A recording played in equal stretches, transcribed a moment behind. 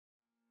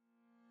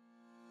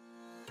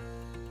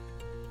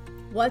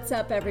What's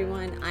up,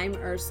 everyone? I'm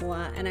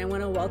Ursula, and I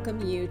want to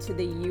welcome you to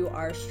the You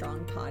Are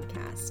Strong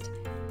podcast.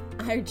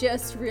 I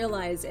just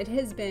realized it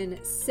has been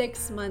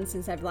 6 months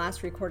since I've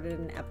last recorded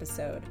an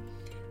episode.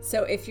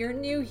 So if you're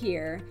new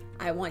here,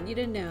 I want you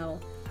to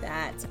know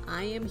that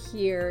I am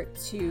here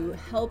to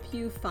help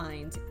you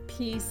find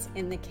peace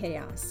in the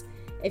chaos.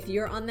 If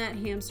you're on that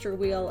hamster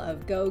wheel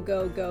of go,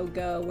 go, go,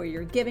 go, where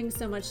you're giving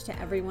so much to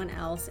everyone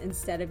else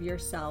instead of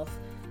yourself,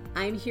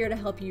 I'm here to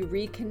help you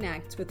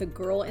reconnect with a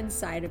girl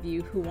inside of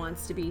you who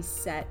wants to be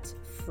set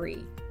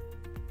free.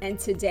 And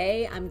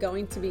today I'm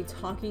going to be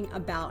talking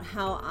about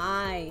how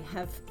I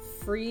have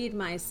freed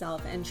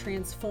myself and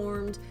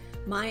transformed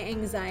my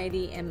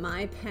anxiety and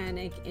my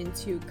panic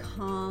into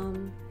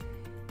calm,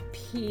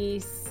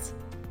 peace,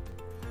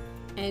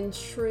 and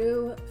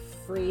true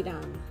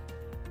freedom.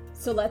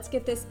 So let's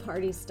get this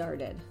party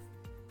started.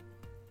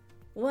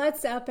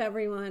 What's up,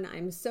 everyone?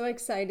 I'm so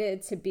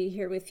excited to be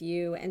here with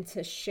you and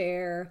to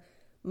share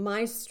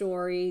my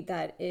story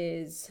that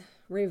is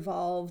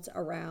revolved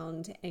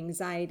around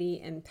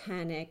anxiety and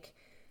panic,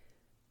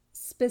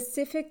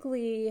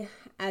 specifically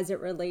as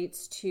it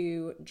relates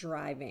to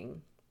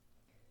driving.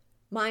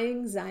 My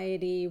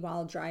anxiety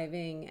while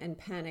driving and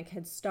panic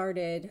had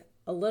started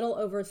a little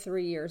over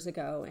 3 years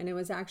ago, and it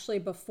was actually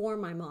before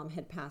my mom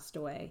had passed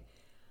away.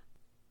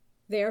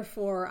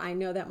 Therefore, I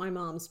know that my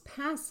mom's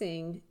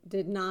passing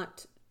did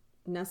not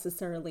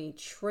necessarily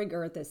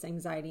trigger this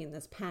anxiety and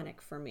this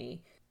panic for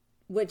me,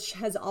 which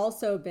has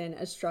also been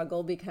a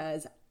struggle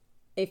because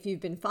if you've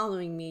been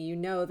following me, you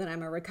know that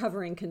I'm a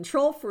recovering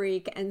control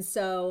freak. And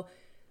so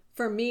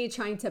for me,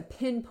 trying to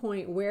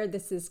pinpoint where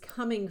this is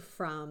coming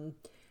from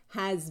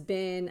has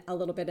been a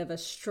little bit of a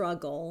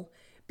struggle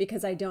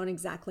because I don't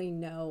exactly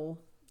know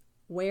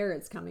where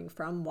it's coming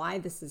from, why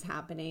this is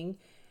happening.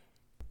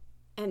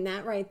 And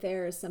that right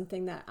there is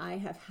something that I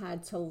have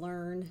had to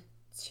learn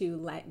to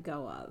let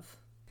go of.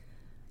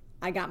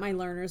 I got my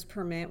learner's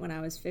permit when I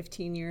was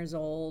 15 years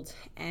old,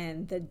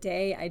 and the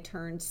day I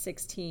turned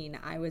 16,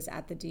 I was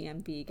at the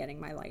DMV getting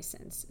my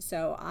license.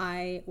 So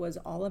I was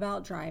all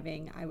about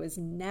driving. I was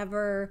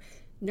never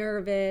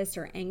nervous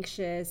or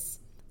anxious.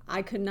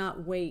 I could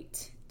not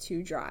wait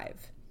to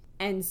drive.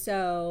 And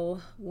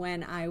so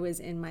when I was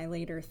in my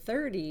later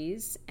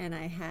 30s and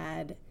I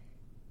had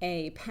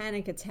a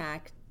panic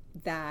attack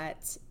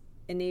that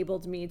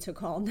enabled me to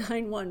call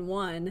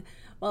 911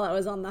 while I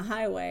was on the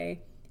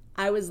highway,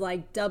 I was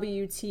like,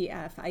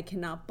 WTF, I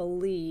cannot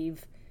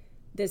believe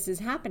this is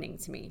happening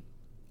to me.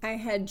 I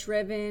had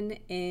driven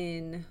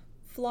in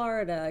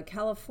Florida,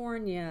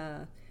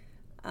 California,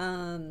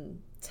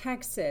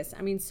 Texas.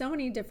 I mean, so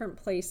many different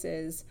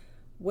places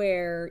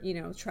where,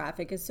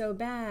 traffic is so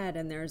bad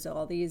and there's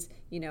all these,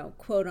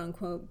 quote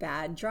unquote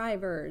bad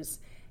drivers.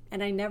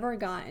 And I never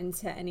got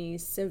into any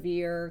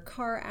severe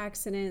car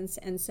accidents.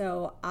 And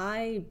so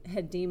I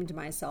had deemed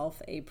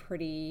myself a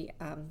pretty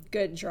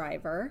good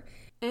driver.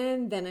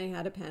 And then I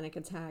had a panic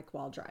attack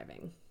while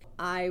driving.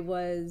 I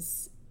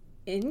was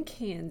in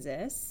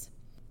Kansas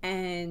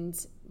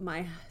and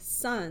my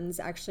sons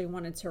actually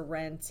wanted to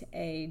rent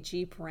a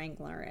Jeep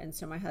Wrangler. And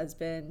so my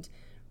husband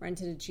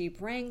rented a Jeep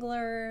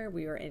Wrangler.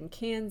 We were in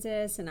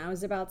Kansas and I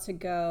was about to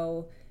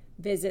go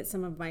visit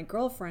some of my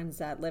girlfriends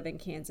that live in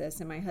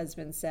Kansas. And my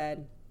husband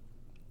said,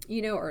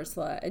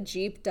 Ursula, a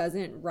Jeep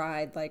doesn't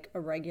ride like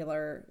a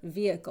regular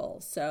vehicle.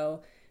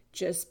 So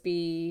just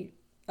be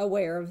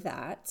aware of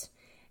that.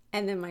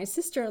 And then my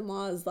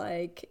sister-in-law is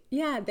like,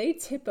 yeah, they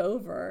tip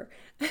over.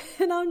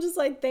 And I'm just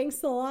like,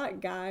 thanks a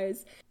lot,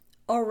 guys.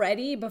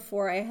 Already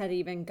before I had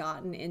even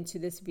gotten into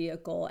this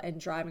vehicle and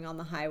driving on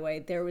the highway,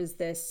 there was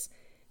this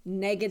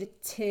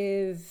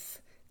negative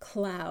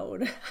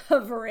cloud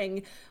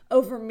hovering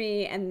over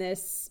me and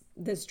this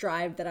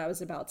drive that I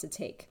was about to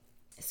take.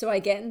 So I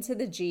get into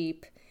the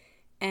Jeep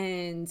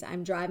and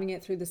I'm driving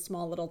it through the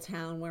small little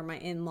town where my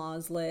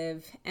in-laws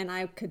live. And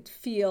I could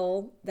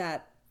feel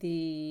that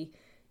the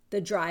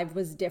drive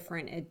was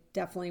different. It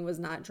definitely was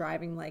not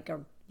driving like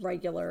a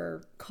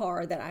regular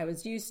car that I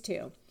was used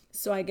to.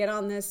 So I get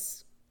on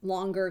this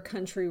longer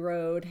country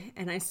road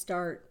and I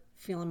start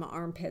feeling my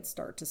armpits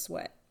start to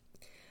sweat.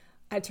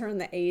 I turn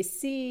the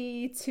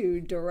AC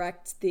to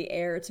direct the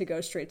air to go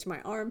straight to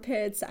my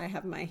armpits. I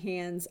have my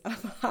hands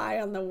up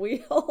high on the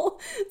wheel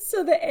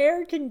so the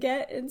air can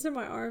get into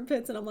my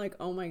armpits. And I'm like,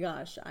 oh my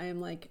gosh, I am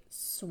like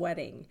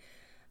sweating.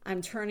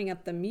 I'm turning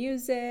up the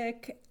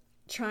music,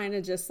 trying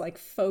to just like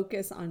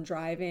focus on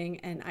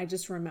driving. And I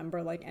just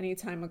remember like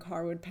anytime a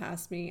car would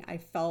pass me, I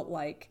felt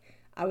like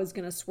I was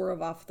going to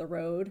swerve off the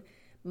road.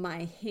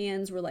 My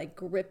hands were like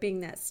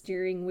gripping that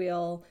steering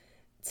wheel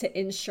to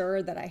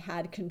ensure that I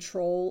had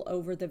control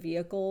over the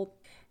vehicle.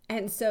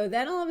 And so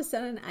then all of a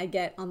sudden I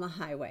get on the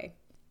highway.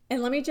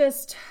 And let me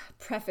just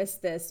preface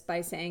this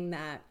by saying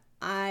that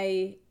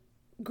I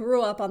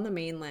grew up on the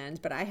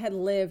mainland, but I had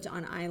lived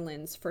on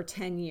islands for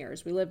 10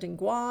 years. We lived in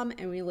Guam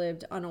and we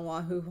lived on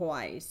Oahu,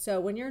 Hawaii. So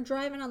when you're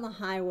driving on the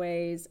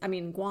highways,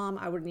 Guam,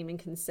 I wouldn't even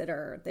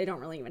consider, they don't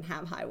really even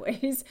have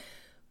highways.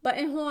 But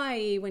in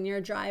Hawaii, when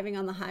you're driving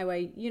on the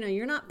highway,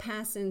 you're not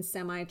passing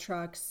semi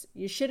trucks.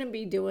 You shouldn't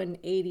be doing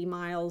 80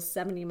 miles,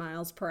 70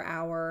 miles per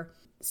hour.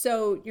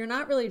 So you're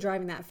not really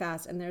driving that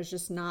fast. And there's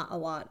just not a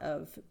lot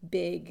of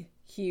big,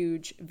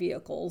 huge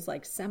vehicles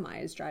like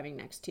semis driving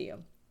next to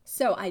you.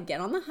 So I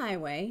get on the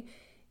highway,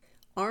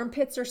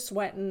 armpits are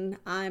sweating.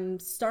 I'm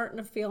starting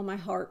to feel my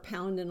heart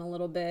pounding a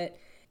little bit.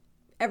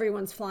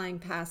 Everyone's flying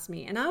past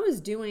me. And I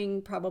was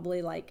doing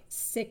probably like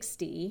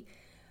 60,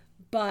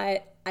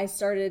 but I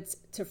started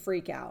to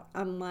freak out.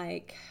 I'm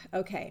like,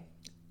 okay,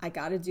 I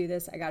got to do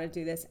this. I got to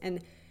do this. And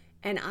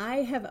I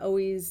have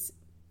always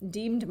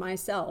deemed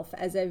myself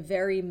as a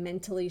very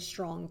mentally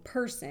strong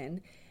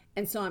person.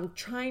 And so I'm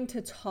trying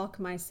to talk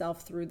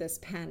myself through this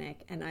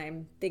panic. And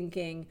I'm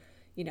thinking,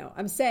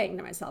 I'm saying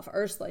to myself,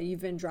 Ursula,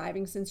 you've been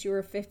driving since you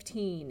were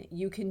 15.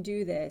 You can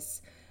do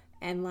this.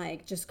 And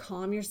like, just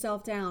calm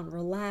yourself down,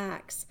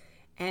 relax.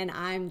 And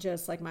I'm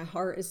just like, my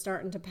heart is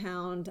starting to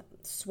pound,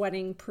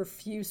 sweating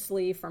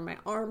profusely from my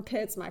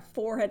armpits, my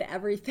forehead,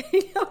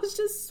 everything. I was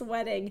just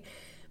sweating.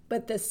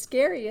 But the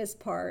scariest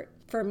part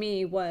for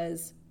me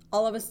was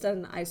all of a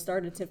sudden I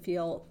started to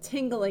feel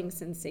tingling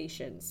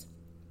sensations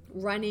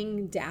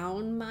running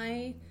down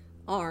my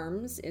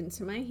arms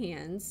into my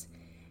hands.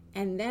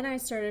 And then I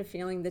started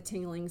feeling the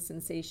tingling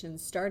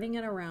sensations starting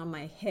at around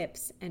my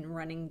hips and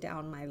running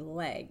down my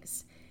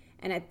legs.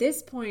 And at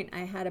this point,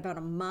 I had about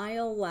a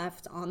mile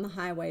left on the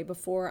highway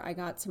before I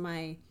got to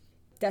my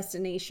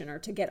destination or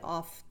to get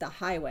off the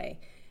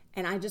highway.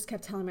 And I just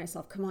kept telling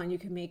myself, come on, you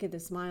can make it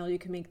this mile, you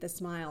can make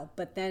this mile.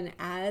 But then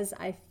as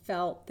I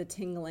felt the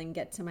tingling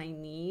get to my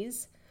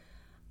knees,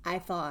 I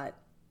thought,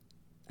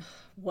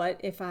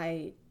 what if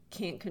I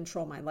can't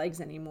control my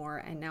legs anymore?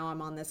 And now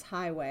I'm on this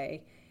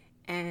highway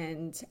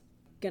and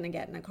gonna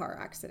get in a car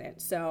accident.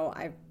 So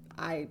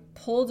I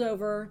pulled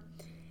over.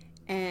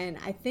 And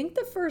I think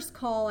the first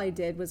call I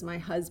did was my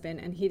husband,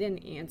 and he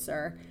didn't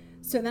answer.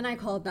 So then I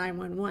called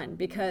 911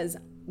 because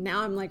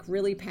now I'm like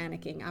really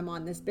panicking. I'm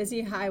on this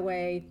busy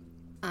highway.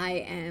 I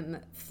am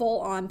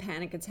full on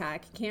panic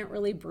attack. Can't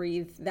really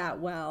breathe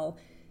that well.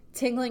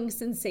 Tingling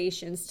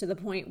sensations to the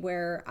point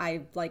where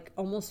I like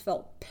almost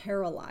felt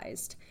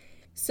paralyzed.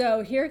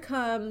 So here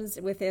comes,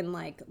 within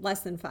like less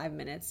than 5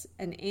 minutes,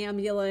 an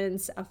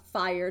ambulance, a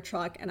fire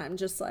truck. And I'm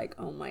just like,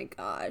 oh my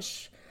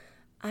gosh,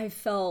 I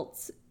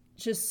felt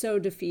just so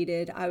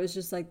defeated. I was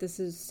just like, this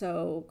is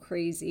so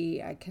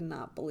crazy. I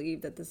cannot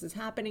believe that this is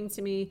happening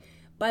to me.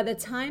 By the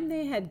time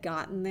they had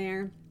gotten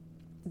there,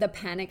 the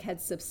panic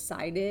had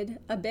subsided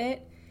a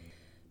bit.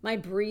 My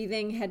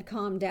breathing had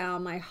calmed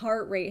down. My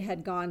heart rate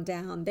had gone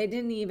down. They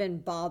didn't even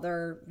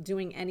bother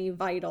doing any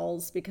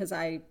vitals because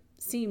I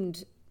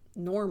seemed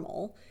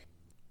normal.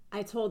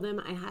 I told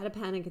them I had a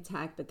panic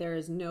attack, but there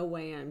is no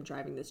way I'm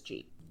driving this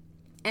Jeep.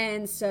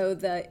 And so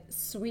the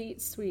sweet,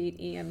 sweet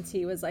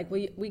EMT was like,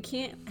 we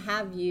can't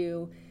have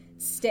you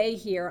stay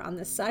here on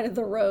the side of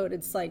the road.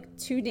 It's like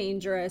too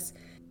dangerous.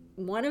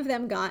 One of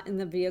them got in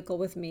the vehicle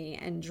with me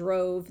and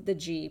drove the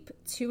Jeep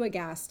to a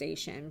gas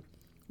station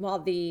while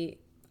the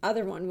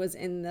other one was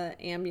in the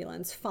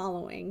ambulance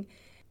following.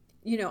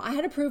 I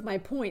had to prove my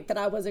point that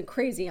I wasn't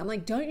crazy. I'm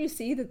like, don't you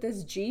see that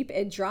this Jeep,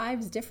 it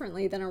drives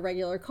differently than a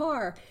regular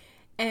car?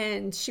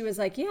 And she was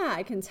like, yeah,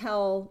 I can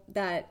tell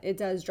that it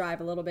does drive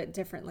a little bit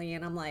differently.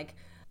 And I'm like,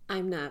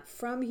 I'm not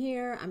from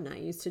here. I'm not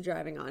used to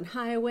driving on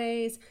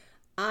highways.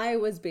 I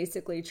was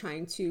basically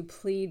trying to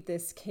plead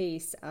this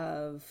case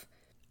of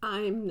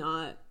I'm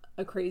not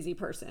a crazy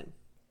person.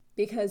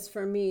 Because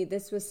for me,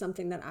 this was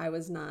something that I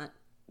was not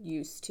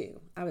used to.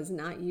 I was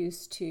not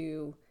used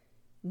to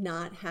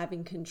not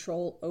having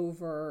control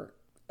over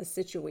a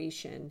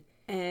situation.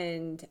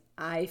 And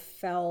I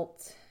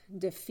felt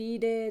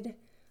defeated.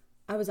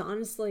 I was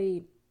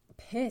honestly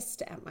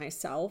pissed at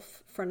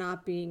myself for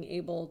not being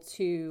able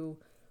to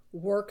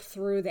work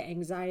through the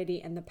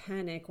anxiety and the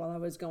panic while I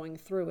was going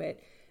through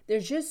it.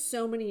 There's just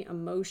so many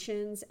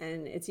emotions,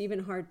 and it's even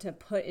hard to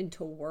put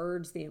into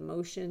words the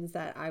emotions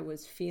that I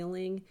was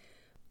feeling.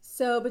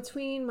 So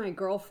between my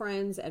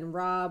girlfriends and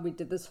Rob, we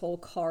did this whole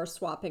car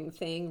swapping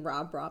thing.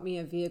 Rob brought me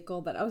a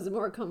vehicle that I was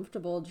more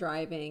comfortable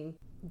driving.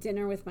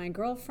 Dinner with my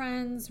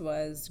girlfriends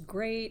was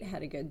great,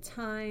 had a good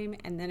time,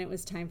 and then it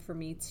was time for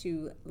me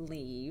to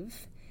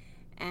leave.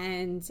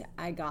 And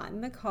I got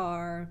in the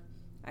car,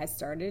 I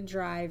started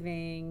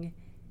driving,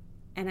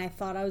 and I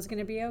thought I was going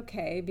to be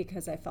okay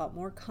because I felt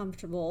more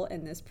comfortable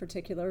in this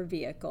particular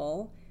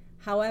vehicle.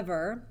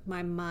 However,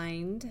 my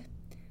mind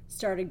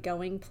started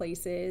going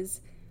places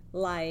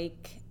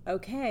like,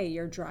 okay,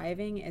 you're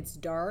driving, it's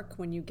dark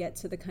when you get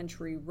to the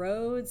country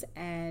roads,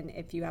 and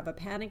if you have a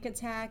panic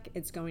attack,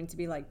 it's going to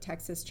be like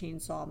Texas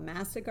Chainsaw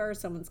Massacre.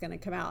 Someone's going to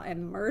come out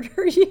and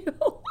murder you.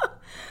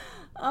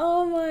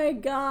 Oh my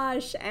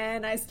gosh.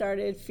 And I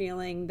started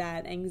feeling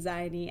that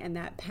anxiety and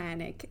that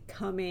panic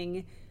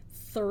coming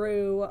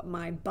through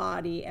my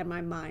body and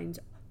my mind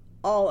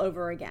all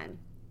over again.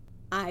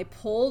 I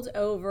pulled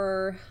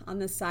over on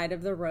the side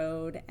of the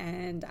road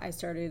and I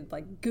started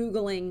like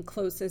Googling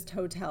closest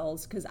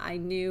hotels because I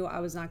knew I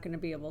was not going to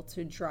be able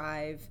to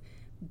drive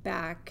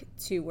back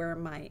to where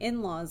my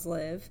in-laws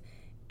live.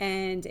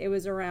 And it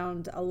was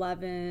around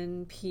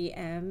 11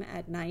 p.m.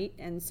 at night.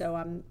 And so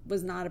I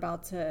was not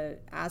about to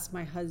ask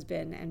my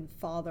husband and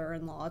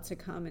father-in-law to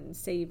come and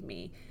save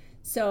me.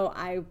 So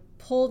I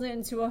pulled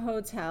into a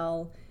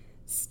hotel,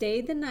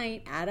 stayed the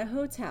night at a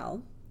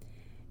hotel.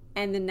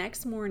 And the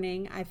next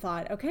morning I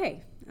thought,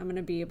 okay, I'm going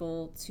to be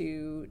able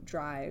to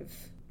drive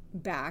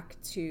back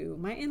to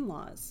my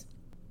in-laws.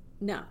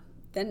 No,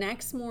 the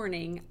next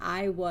morning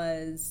I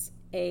was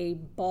a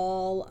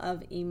ball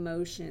of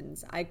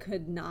emotions. I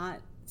could not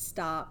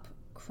stop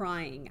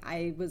crying.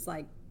 I was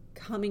like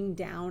coming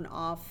down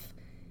off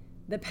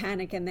the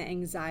panic and the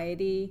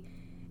anxiety,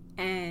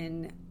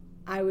 and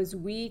I was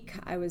weak.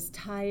 I was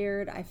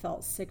tired. I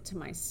felt sick to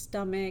my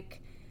stomach.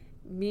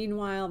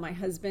 Meanwhile, my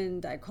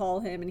husband, I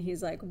call him and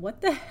he's like, what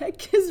the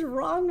heck is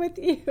wrong with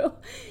you?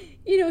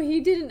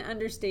 He didn't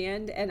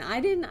understand, and I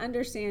didn't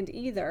understand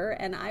either.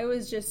 And I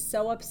was just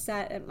so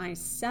upset at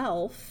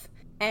myself.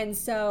 And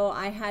so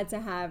I had to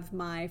have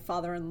my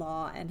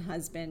father-in-law and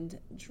husband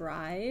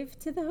drive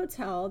to the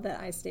hotel that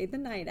I stayed the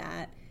night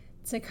at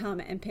to come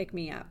and pick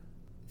me up.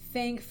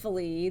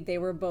 Thankfully, they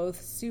were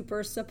both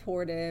super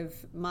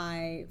supportive.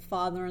 My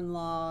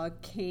father-in-law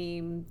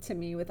came to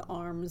me with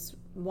arms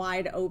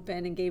wide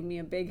open and gave me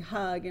a big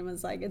hug and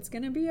was like, it's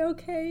going to be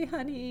okay,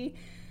 honey,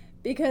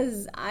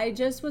 because I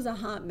just was a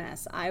hot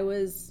mess. I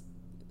was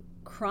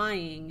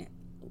crying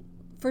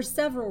for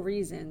several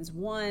reasons.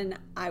 One,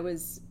 I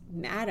was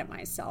mad at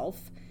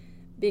myself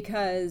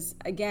because,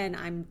 again,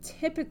 I'm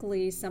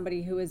typically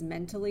somebody who is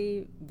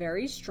mentally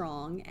very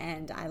strong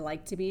and I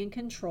like to be in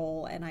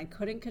control, and I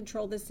couldn't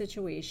control the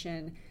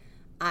situation.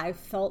 I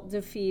felt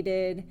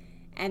defeated.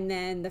 And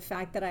then the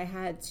fact that I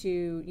had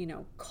to,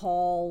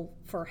 call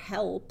for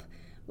help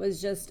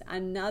was just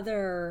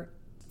another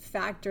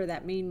factor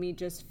that made me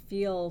just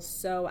feel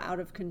so out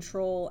of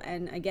control.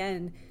 And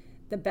again,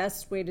 the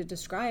best way to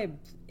describe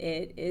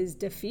it is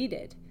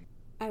defeated.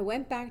 I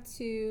went back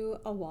to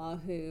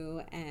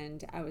Oahu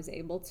and I was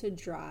able to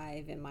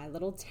drive in my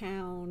little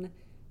town,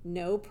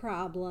 no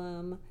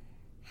problem.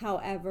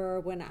 However,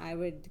 when I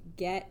would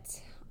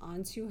get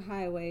onto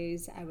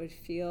highways, I would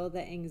feel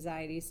the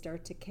anxiety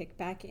start to kick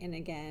back in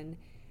again.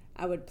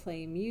 I would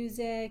play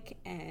music,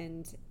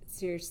 and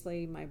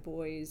seriously, my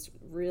boys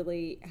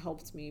really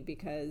helped me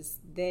because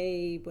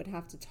they would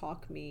have to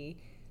talk me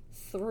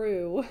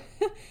through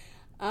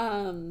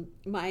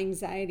my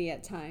anxiety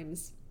at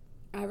times.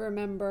 I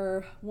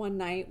remember one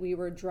night we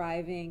were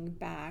driving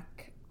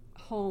back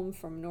home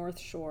from North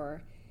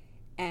Shore,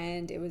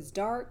 and it was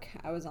dark.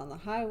 I was on the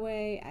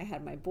highway. I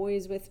had my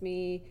boys with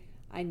me.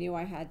 I knew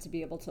I had to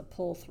be able to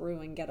pull through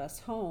and get us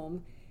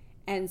home.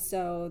 And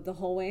so the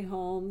whole way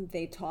home,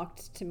 they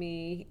talked to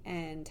me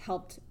and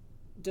helped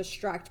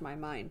distract my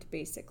mind,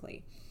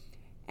 basically.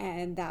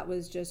 And that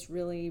was just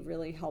really,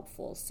 really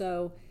helpful.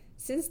 So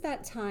since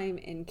that time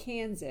in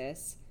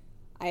Kansas,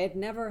 I had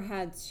never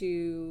had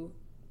to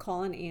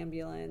call an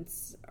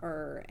ambulance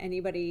or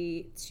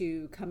anybody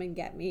to come and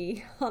get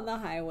me on the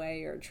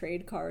highway or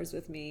trade cars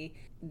with me.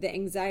 The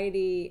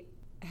anxiety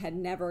had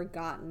never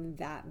gotten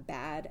that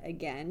bad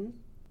again.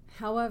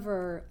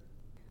 However,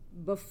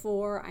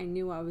 before I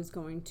knew I was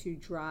going to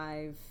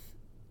drive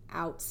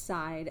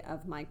outside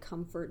of my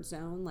comfort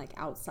zone, like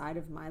outside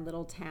of my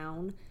little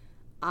town,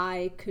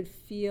 I could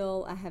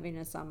feel a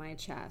heaviness on my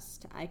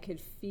chest. I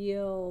could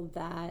feel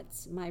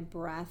that my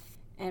breath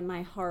and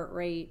my heart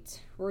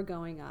rate were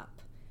going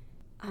up.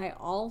 I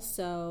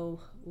also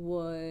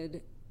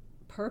would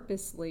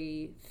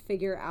purposely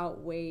figure out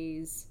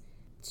ways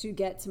to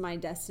get to my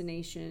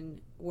destination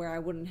where I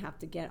wouldn't have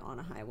to get on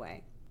a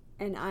highway.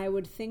 And I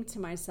would think to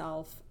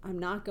myself, I'm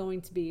not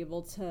going to be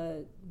able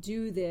to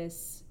do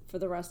this for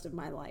the rest of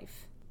my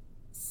life.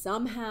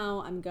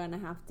 Somehow I'm going to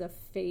have to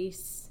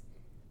face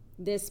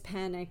this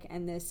panic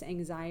and this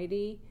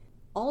anxiety,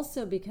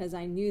 also because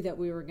I knew that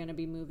we were going to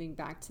be moving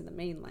back to the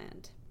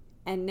mainland.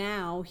 And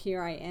now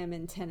here I am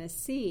in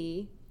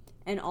Tennessee,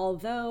 and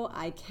although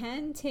I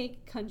can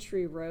take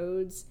country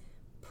roads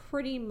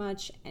pretty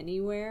much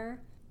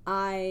anywhere,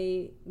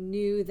 I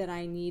knew that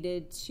I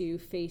needed to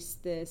face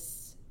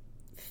this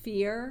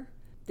fear,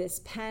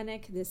 this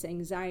panic, this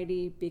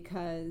anxiety,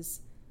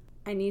 because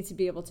I need to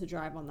be able to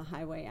drive on the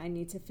highway. I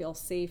need to feel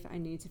safe. I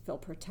need to feel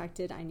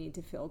protected. I need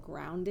to feel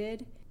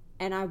grounded.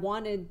 And I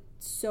wanted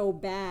so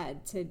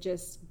bad to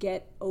just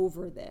get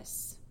over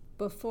this.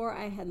 Before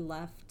I had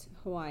left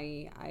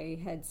Hawaii, I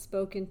had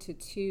spoken to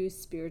two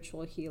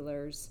spiritual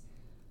healers.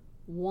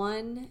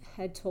 One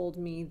had told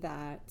me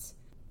that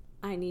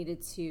I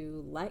needed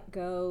to let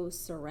go,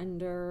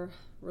 surrender,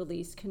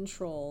 release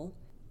control.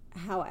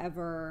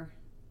 However,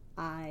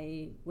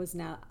 I was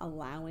not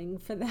allowing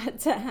for that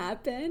to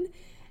happen.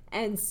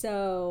 And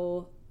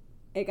so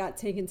it got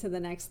taken to the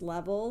next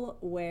level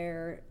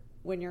where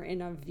when you're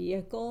in a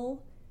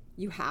vehicle,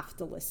 you have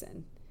to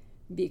listen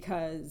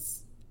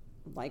because,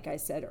 like I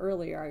said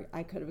earlier,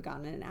 I could have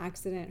gotten in an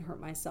accident, hurt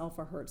myself,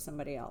 or hurt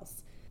somebody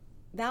else.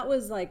 That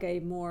was like a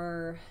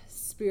more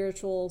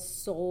spiritual,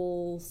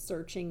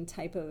 soul-searching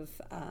type of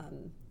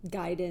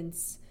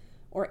guidance,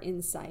 or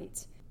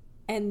insight.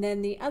 And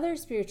then the other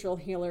spiritual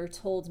healer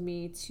told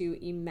me to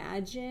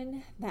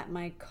imagine that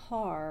my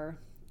car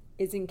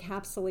is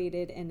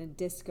encapsulated in a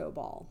disco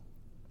ball.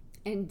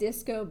 And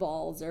disco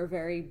balls are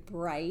very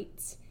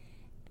bright.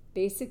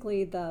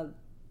 Basically, the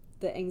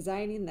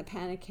anxiety and the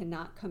panic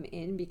cannot come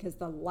in because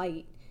the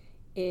light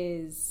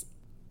is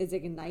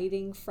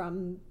igniting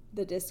from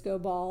the disco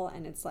ball,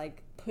 and it's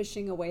like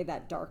pushing away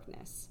that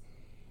darkness.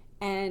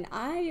 And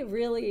I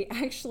really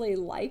actually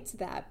liked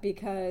that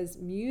because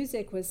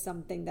music was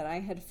something that I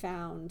had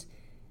found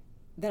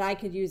that I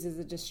could use as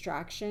a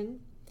distraction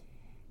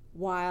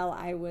while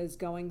I was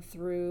going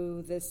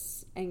through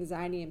this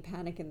anxiety and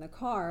panic in the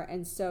car.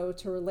 And so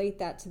to relate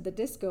that to the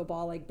disco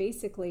ball, like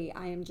basically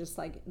I am just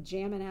like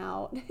jamming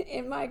out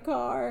in my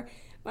car.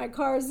 My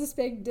car is this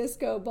big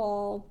disco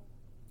ball.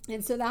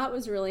 And so that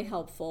was really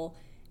helpful.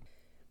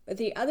 But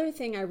the other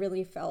thing I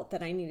really felt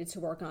that I needed to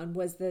work on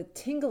was the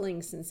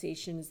tingling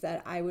sensations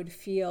that I would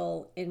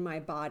feel in my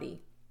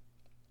body.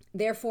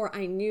 Therefore,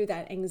 I knew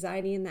that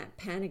anxiety and that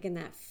panic and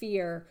that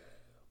fear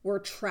were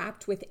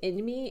trapped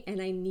within me,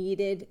 and I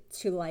needed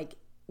to like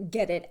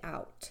get it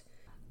out.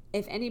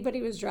 If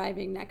anybody was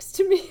driving next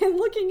to me and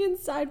looking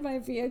inside my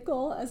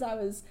vehicle as I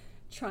was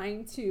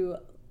trying to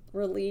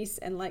release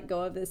and let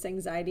go of this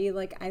anxiety,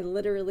 like I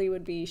literally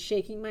would be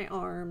shaking my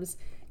arms,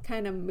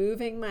 kind of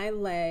moving my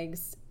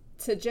legs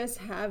to just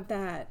have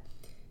that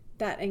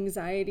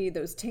anxiety,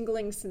 those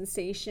tingling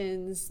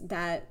sensations,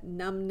 that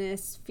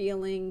numbness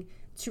feeling,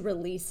 to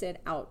release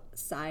it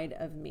outside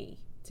of me,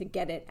 to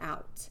get it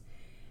out.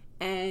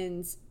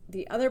 And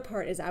the other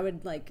part is I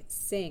would like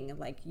sing,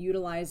 like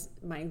utilize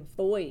my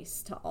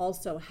voice to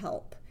also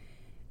help.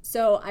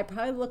 So I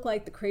probably look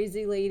like the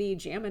crazy lady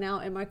jamming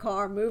out in my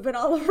car, moving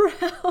all around.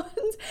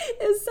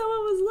 If someone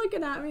was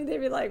looking at me, they'd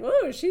be like,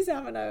 whoa, she's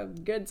having a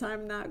good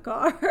time in that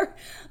car.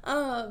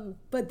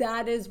 But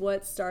that is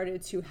what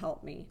started to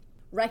help me.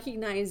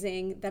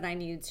 Recognizing that I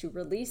needed to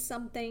release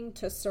something,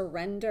 to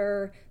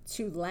surrender,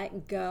 to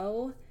let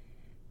go,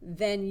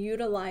 then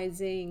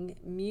utilizing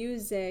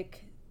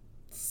music,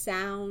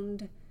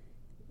 sound,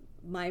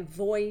 my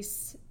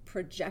voice,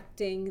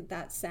 projecting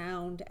that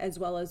sound, as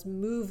well as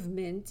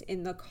movement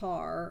in the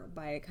car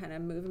by kind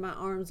of moving my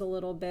arms a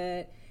little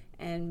bit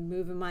and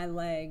moving my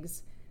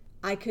legs.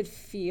 I could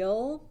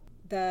feel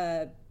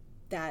that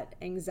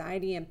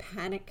anxiety and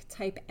panic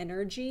type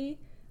energy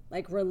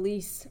like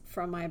release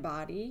from my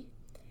body.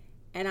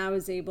 And I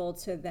was able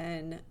to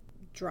then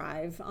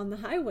drive on the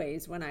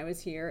highways when I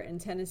was here in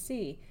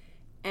Tennessee.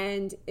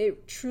 And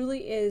it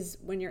truly is,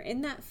 when you're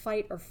in that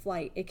fight or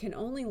flight, it can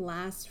only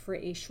last for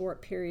a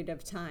short period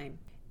of time.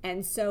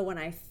 And so when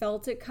I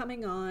felt it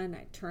coming on,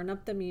 I turn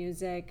up the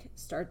music,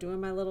 start doing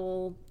my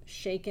little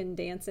shaking,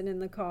 dancing in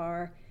the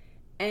car.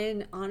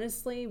 And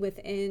honestly,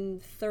 within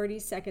 30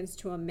 seconds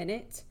to a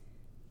minute,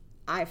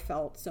 I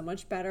felt so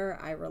much better.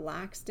 I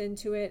relaxed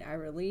into it. I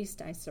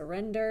released, I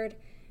surrendered,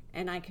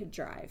 and I could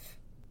drive.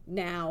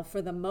 Now,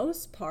 for the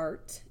most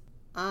part,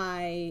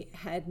 I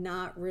had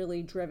not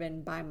really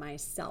driven by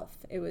myself.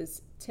 It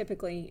was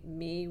typically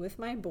me with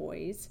my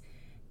boys.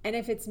 And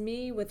if it's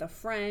me with a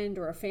friend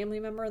or a family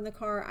member in the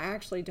car, I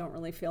actually don't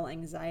really feel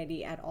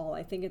anxiety at all.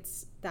 I think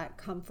it's that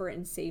comfort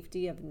and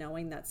safety of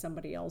knowing that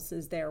somebody else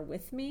is there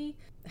with me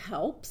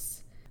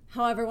helps.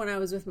 However, when I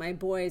was with my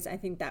boys, I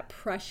think that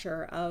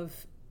pressure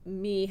of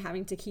me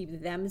having to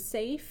keep them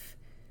safe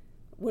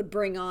would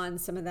bring on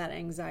some of that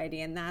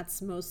anxiety. And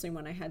that's mostly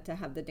when I had to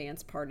have the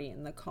dance party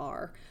in the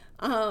car.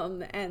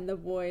 And the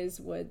boys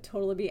would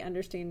totally be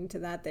understanding to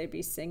that. They'd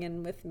be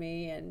singing with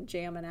me and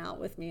jamming out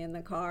with me in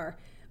the car.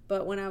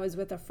 But when I was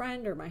with a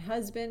friend or my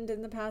husband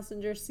in the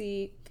passenger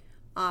seat,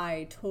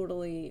 I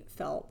totally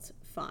felt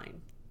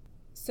fine.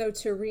 So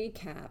to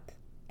recap,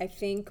 I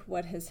think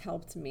what has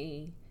helped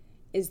me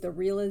is the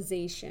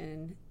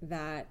realization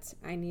that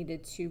I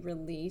needed to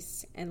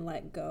release and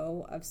let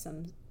go of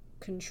some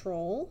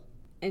control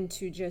and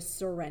to just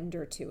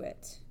surrender to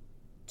it.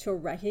 To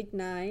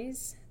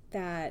recognize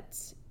that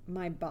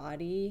my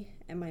body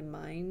and my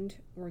mind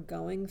were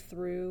going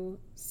through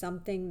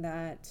something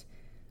that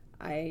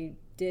I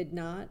did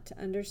not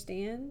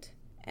understand,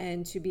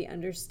 and to be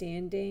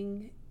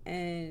understanding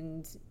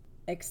and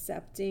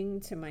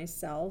accepting to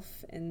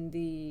myself in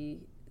the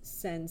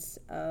sense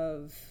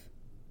of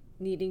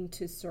needing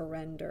to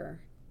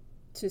surrender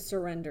to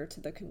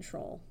the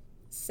control.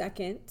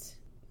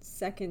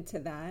 Second to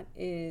that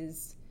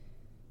is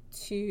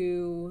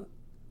to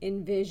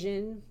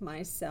envision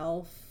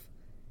myself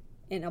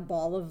in a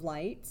ball of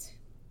light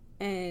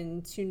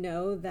and to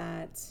know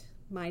that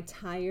my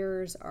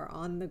tires are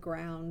on the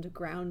ground,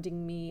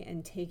 grounding me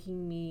and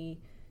taking me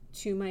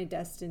to my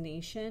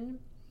destination,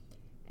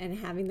 and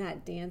having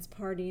that dance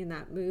party and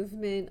that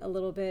movement a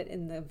little bit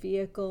in the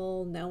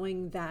vehicle,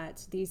 knowing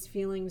that these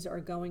feelings are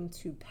going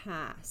to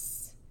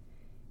pass.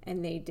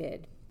 And they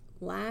did.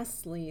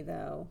 Lastly,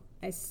 though,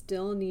 I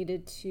still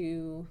needed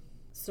to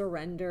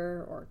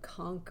surrender or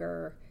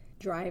conquer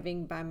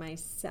driving by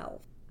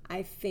myself.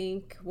 I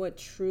think what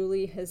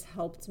truly has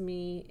helped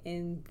me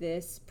in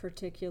this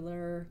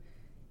particular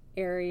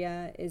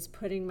area is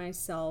putting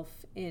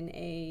myself in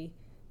a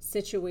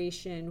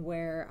situation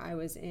where I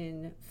was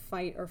in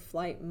fight or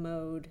flight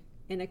mode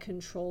in a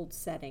controlled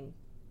setting.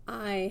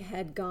 I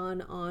had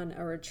gone on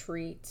a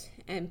retreat,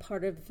 and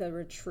part of the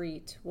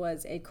retreat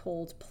was a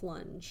cold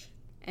plunge.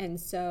 And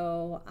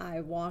so I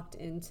walked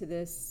into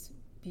this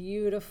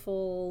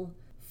beautiful,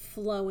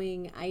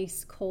 flowing,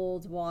 ice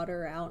cold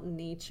water out in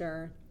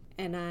nature,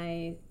 and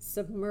I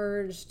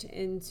submerged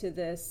into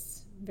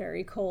this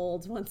very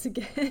cold, once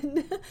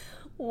again,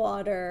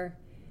 water.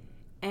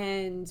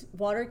 And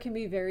water can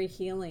be very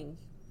healing.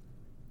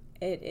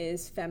 It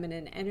is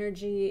feminine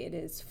energy, it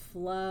is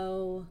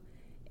flow,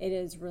 it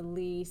is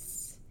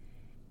release.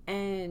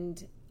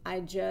 And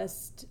I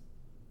just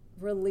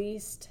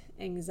released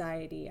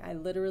anxiety. I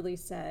literally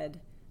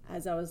said,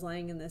 as I was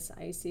laying in this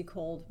icy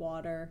cold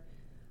water,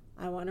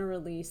 I want to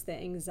release the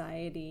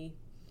anxiety.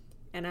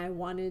 And I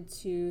wanted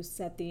to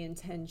set the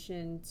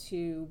intention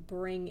to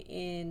bring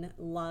in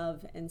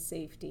love and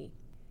safety.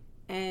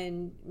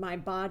 And my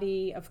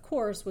body, of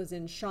course, was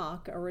in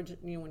shock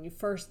when you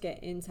first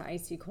get into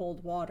icy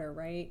cold water,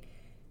 right?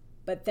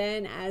 But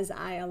then as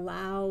I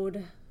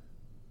allowed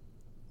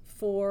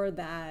for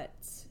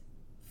that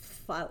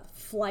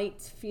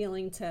flight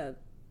feeling to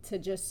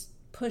just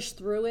push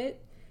through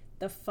it,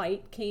 the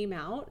fight came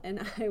out,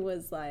 and I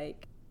was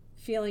like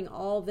feeling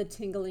all the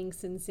tingling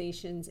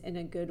sensations in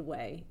a good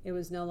way. It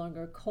was no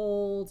longer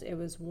cold, it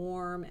was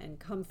warm and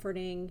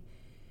comforting.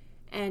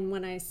 And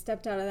when I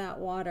stepped out of that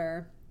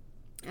water,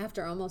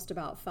 after almost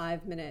about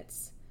 5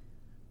 minutes,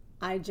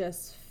 I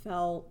just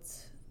felt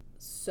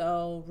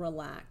so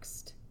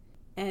relaxed.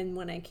 And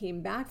when I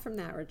came back from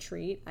that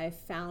retreat, I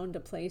found a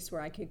place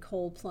where I could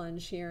cold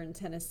plunge here in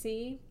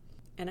Tennessee,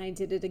 and I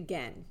did it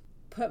again.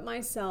 Put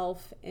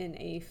myself in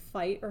a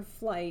fight or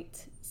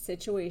flight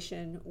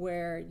situation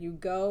where you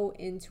go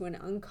into an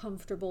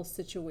uncomfortable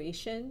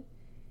situation,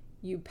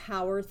 you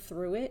power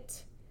through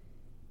it,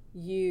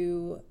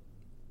 you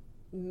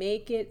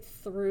make it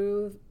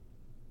through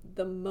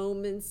the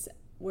moments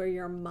where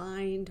your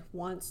mind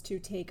wants to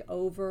take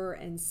over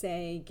and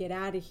say, get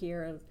out of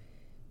here,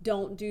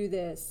 don't do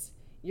this,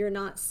 you're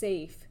not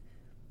safe.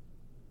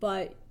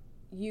 But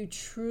you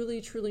truly,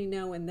 truly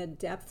know in the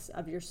depths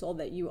of your soul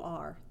that you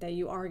are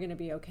going to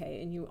be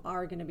okay and you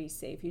are going to be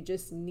safe. You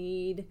just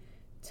need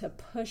to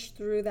push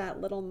through that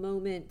little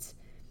moment.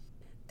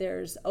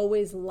 There's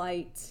always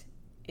light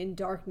in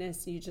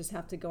darkness. You just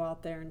have to go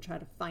out there and try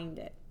to find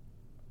it.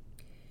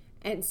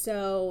 And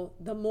so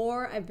the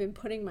more I've been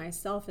putting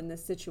myself in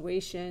this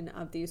situation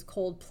of these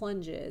cold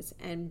plunges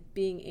and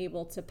being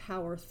able to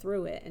power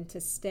through it and to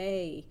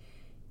stay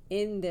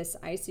in this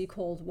icy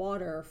cold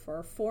water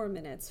for 4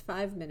 minutes,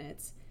 5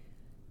 minutes,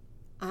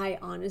 I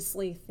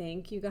honestly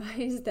think, you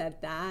guys,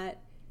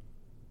 that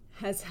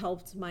has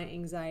helped my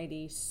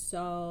anxiety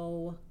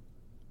so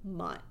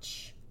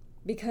much,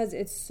 because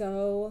it's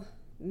so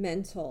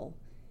mental.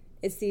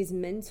 It's these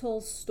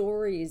mental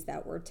stories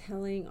that we're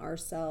telling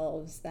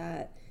ourselves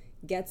that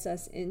gets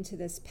us into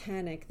this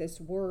panic, this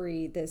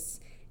worry, this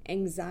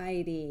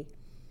anxiety.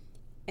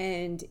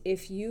 And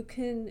if you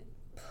can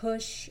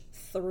push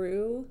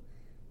through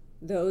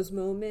those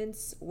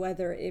moments,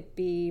 whether it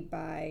be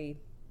by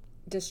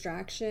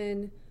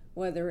distraction,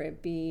 whether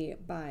it be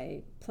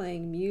by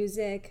playing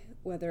music,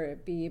 whether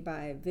it be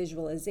by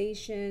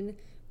visualization,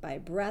 by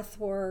breath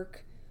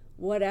work,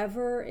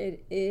 whatever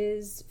it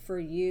is for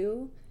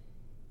you,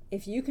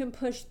 if you can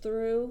push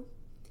through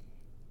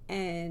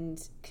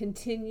and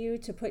continue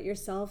to put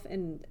yourself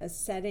in a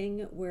setting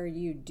where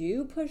you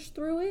do push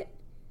through it,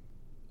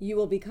 you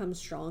will become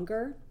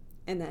stronger.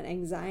 And that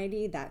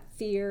anxiety, that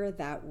fear,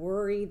 that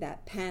worry,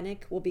 that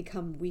panic will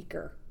become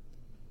weaker.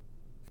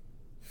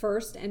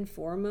 First and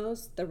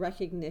foremost, the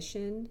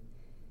recognition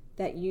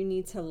that you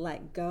need to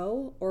let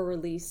go or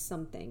release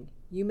something.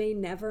 You may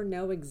never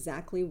know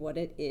exactly what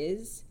it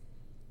is.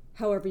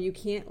 However, you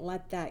can't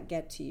let that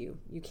get to you.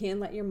 You can't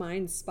let your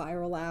mind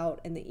spiral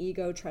out and the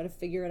ego try to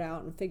figure it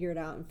out and figure it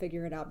out and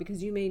figure it out,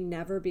 because you may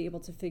never be able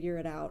to figure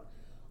it out.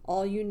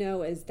 All you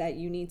know is that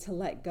you need to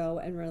let go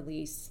and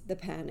release the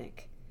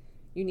panic.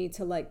 You need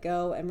to let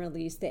go and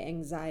release the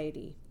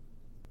anxiety.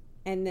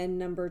 And then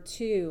number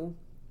 2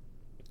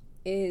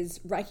 is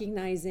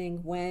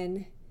recognizing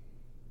when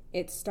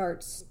it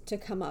starts to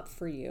come up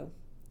for you.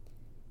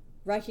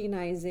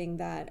 Recognizing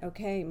that,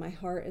 okay, my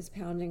heart is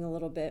pounding a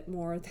little bit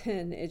more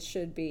than it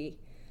should be.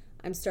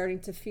 I'm starting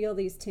to feel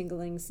these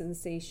tingling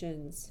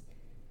sensations.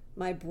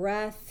 My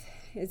breath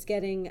is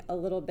getting a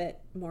little bit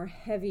more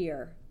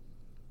heavier.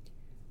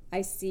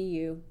 I see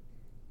you.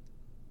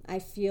 I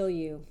feel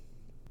you.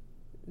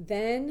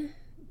 Then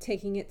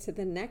taking it to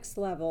the next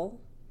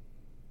level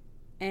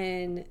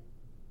and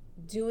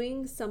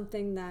doing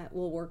something that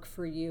will work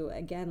for you.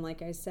 Again,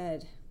 like I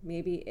said,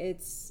 maybe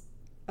it's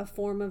a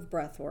form of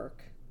breath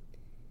work.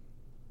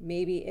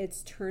 Maybe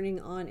it's turning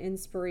on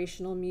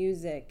inspirational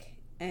music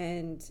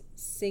and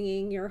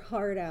singing your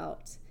heart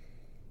out.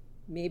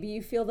 Maybe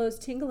you feel those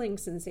tingling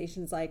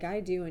sensations like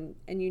I do,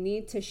 and you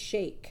need to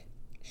shake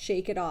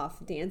it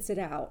off, dance it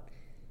out.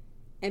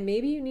 And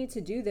maybe you need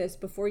to do this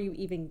before you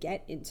even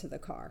get into the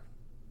car.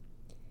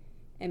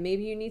 And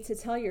maybe you need to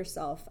tell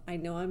yourself, I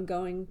know I'm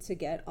going to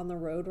get on the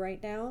road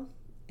right now,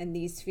 and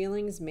these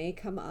feelings may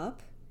come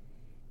up,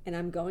 and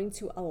I'm going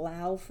to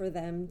allow for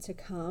them to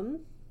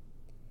come,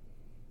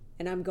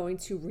 and I'm going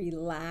to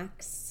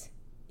relax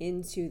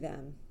into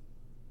them.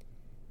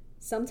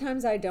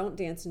 Sometimes I don't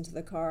dance in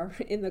the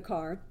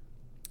car.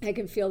 I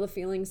can feel the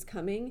feelings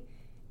coming,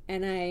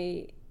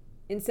 and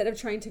instead of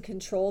trying to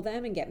control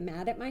them and get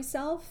mad at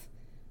myself,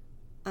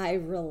 I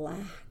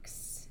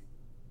relax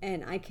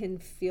and I can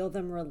feel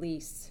them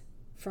release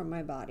from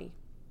my body.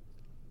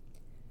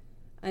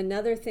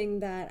 Another thing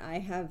that I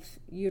have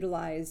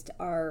utilized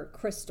are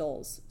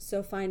crystals.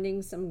 So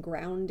finding some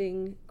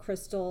grounding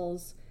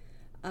crystals,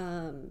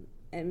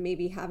 and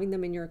maybe having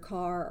them in your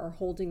car or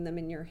holding them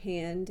in your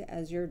hand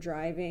as you're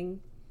driving.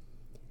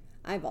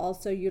 I've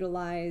also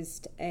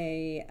utilized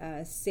a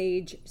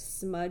sage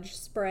smudge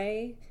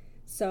spray.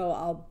 So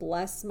I'll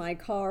bless my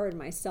car and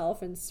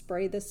myself and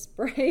spray the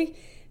spray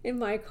in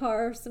my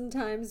car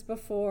sometimes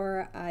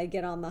before I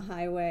get on the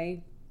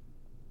highway.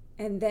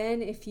 And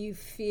then if you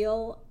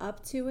feel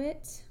up to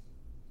it,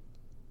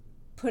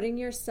 putting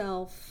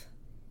yourself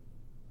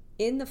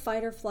in the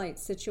fight or flight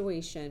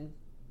situation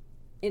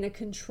in a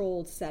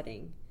controlled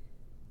setting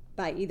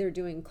by either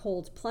doing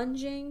cold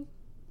plunging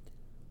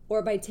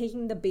or by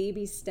taking the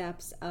baby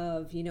steps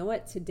of, you know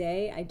what,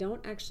 today I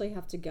don't actually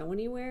have to go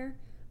anywhere,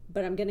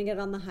 but I'm going to get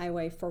on the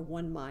highway for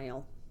 1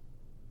 mile.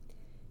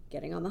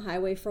 Getting on the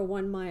highway for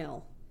 1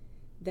 mile.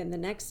 Then the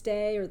next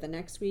day or the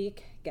next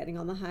week, getting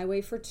on the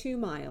highway for 2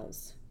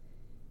 miles.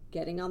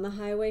 Getting on the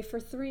highway for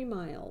 3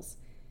 miles.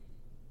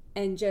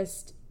 And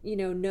just,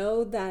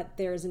 know that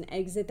there's an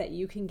exit that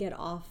you can get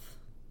off.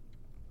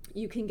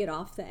 You can get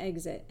off the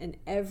exit. And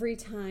every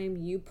time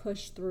you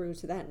push through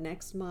to that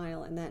next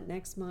mile and that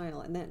next mile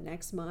and that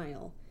next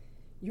mile,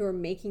 you're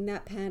making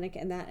that panic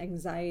and that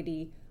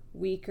anxiety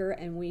weaker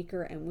and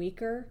weaker and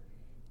weaker,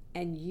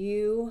 and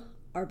you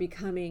are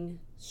becoming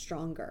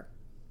stronger.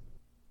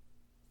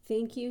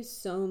 Thank you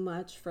so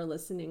much for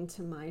listening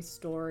to my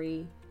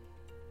story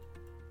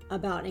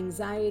about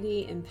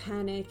anxiety and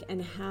panic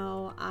and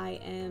how I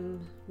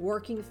am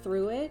working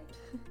through it.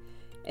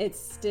 It's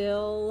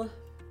still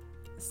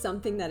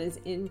something that is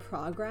in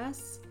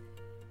progress.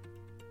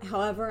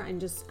 However,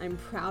 I'm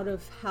proud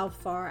of how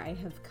far I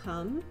have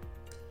come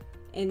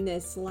in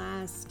this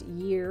last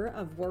year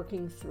of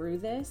working through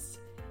this.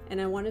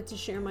 And I wanted to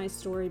share my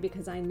story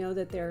because I know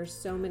that there are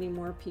so many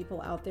more people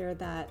out there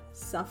that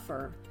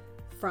suffer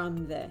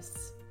from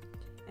this.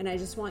 And I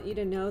just want you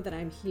to know that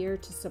I'm here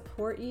to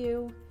support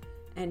you,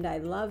 and I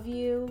love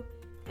you,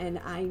 and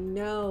I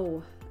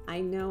know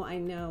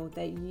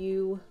that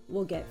you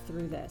will get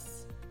through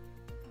this.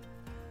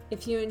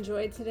 If you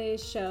enjoyed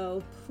today's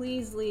show,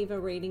 please leave a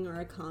rating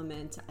or a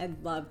comment.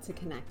 I'd love to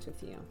connect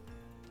with you.